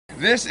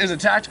This is a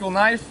tactical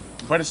knife,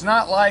 but it's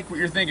not like what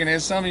you're thinking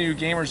is. Some of you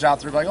gamers out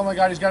there are like, oh my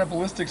god, he's got a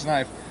ballistics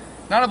knife.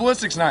 Not a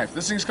ballistics knife.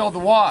 This thing's called the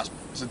Wasp.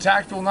 It's a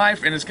tactical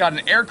knife, and it's got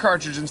an air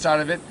cartridge inside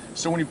of it,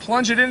 so when you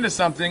plunge it into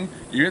something,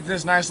 you hit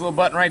this nice little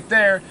button right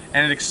there,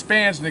 and it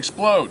expands and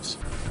explodes.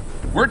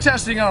 We're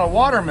testing on a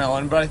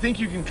watermelon, but I think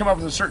you can come up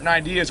with certain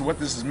ideas of what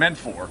this is meant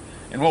for,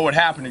 and what would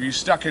happen if you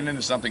stuck it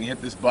into something and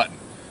hit this button.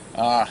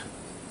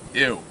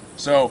 Ew.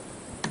 So,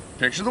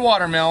 picture the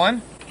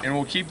watermelon, and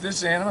we'll keep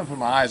this in. I'm going to put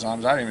my eyes on,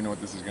 because I don't even know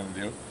what this is going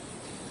to do.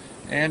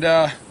 And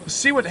let's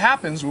see what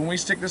happens when we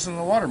stick this in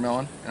the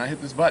watermelon, and I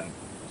hit this button.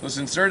 So let's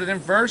insert it in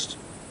first.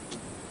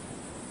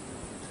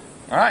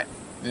 Alright,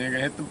 then you're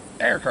going to hit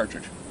the air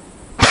cartridge.